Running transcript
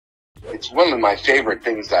It's one of my favorite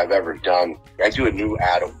things I've ever done. I do a new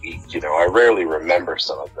ad a week, you know. I rarely remember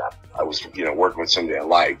some of them. I was, you know, working with somebody I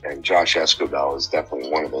liked, and Josh Escobel is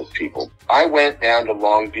definitely one of those people. I went down to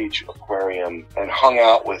Long Beach Aquarium and hung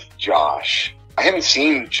out with Josh. I haven't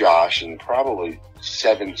seen Josh in probably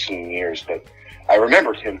 17 years, but I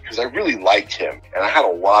remembered him because I really liked him, and I had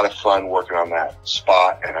a lot of fun working on that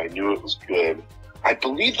spot, and I knew it was good. I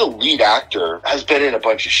believe the lead actor has been in a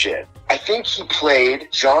bunch of shit. I think he played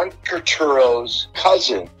John Turturro's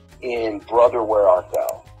cousin in Brother, Where Art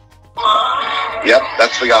Thou? Yep,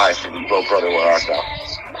 that's the guy from Brother, Where Art Thou?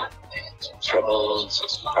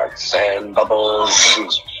 Troubles, hearts and bubbles,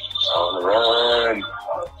 on the run.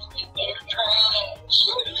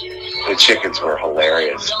 The chickens were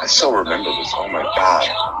hilarious. I still remember this. Oh my god.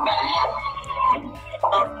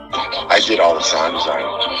 I did all the sound design.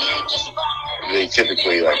 They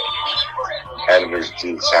typically, like, editors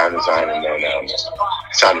do the sound design, and then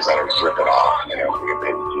sound designers rip it off, you know, we get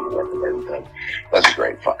paid to do the work and everything. That's a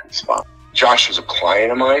great fucking spot. Josh was a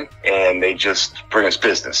client of mine, and they just bring us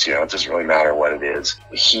business, you know, it doesn't really matter what it is.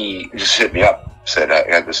 He just hit me up, said, I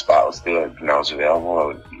had this spot, let's do it, and I was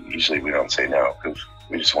available. Usually we don't say no, because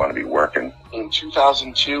we just want to be working. In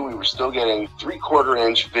 2002, we were still getting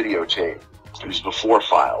 3/4-inch videotape. It was before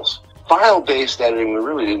files. File-based editing, we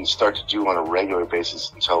really didn't start to do on a regular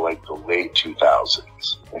basis until like the late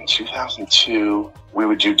 2000s. In 2002, we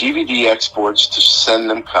would do DVD exports to send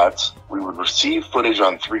them cuts. We would receive footage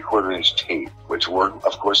on 3/4-inch tape, which were,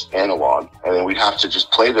 of course, analog. And then we'd have to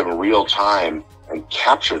just play them in real time and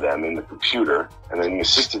capture them in the computer. And then the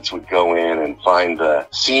assistants would go in and find the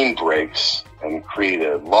scene breaks and create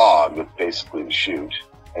a log with basically the shoot.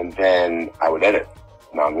 And then I would edit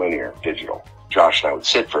non-linear, digital. Josh and I would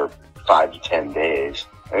sit for 5 to 10 days,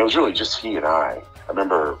 and it was really just he and I. I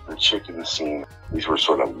remember the chicken scene. These were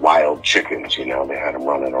sort of wild chickens, you know, they had them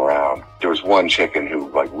running around. There was one chicken who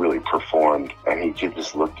like really performed, and he did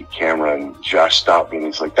this look at camera, and Josh stopped me and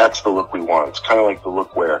he's like, that's the look we want. It's kind of like the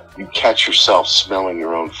look where you catch yourself smelling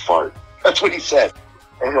your own fart. That's what he said.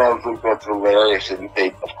 And I was like, that's hilarious. And they,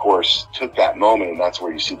 of course, took that moment, and that's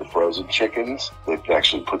where you see the frozen chickens. They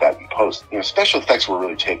actually put that in post. You know, special effects were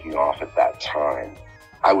really taking off at that time.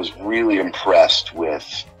 I was really impressed with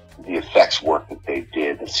the effects work that they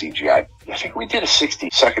did, the CGI. I think we did a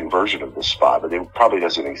 60-second version of this spot, but it probably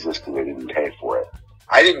doesn't exist because they didn't pay for it.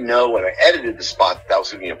 I didn't know when I edited the spot that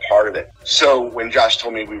was going to be a part of it. So when Josh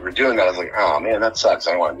told me we were doing that, I was like, oh man, that sucks.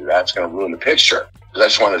 I don't want to do that. It's going to ruin the picture. Because I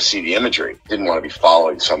just wanted to see the imagery. Didn't want to be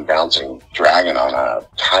following some bouncing dragon on a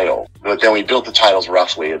tile. But then we built the tiles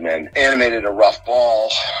roughly and then animated a rough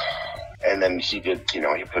ball. And then he did, you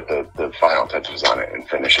know, he put the final touches on it and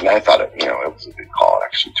finished. And I thought it, you know, it was a good call. It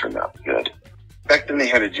actually turned out good. Back then they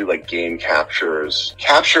had to do like game captures.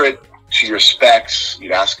 Capture it to your specs.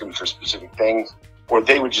 You'd ask them for specific things. Or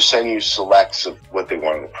they would just send you selects of what they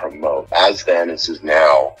wanted to promote. As then, as is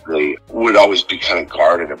now, they would always be kind of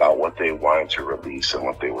guarded about what they wanted to release and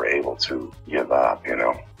what they were able to give up, you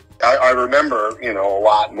know. I remember, you know, a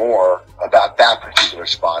lot more about that particular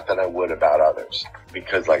spot than I would about others.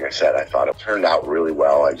 Because, like I said, I thought it turned out really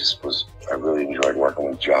well. I really enjoyed working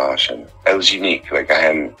with Josh, and it was unique. Like, I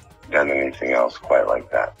hadn't done anything else quite like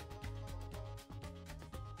that.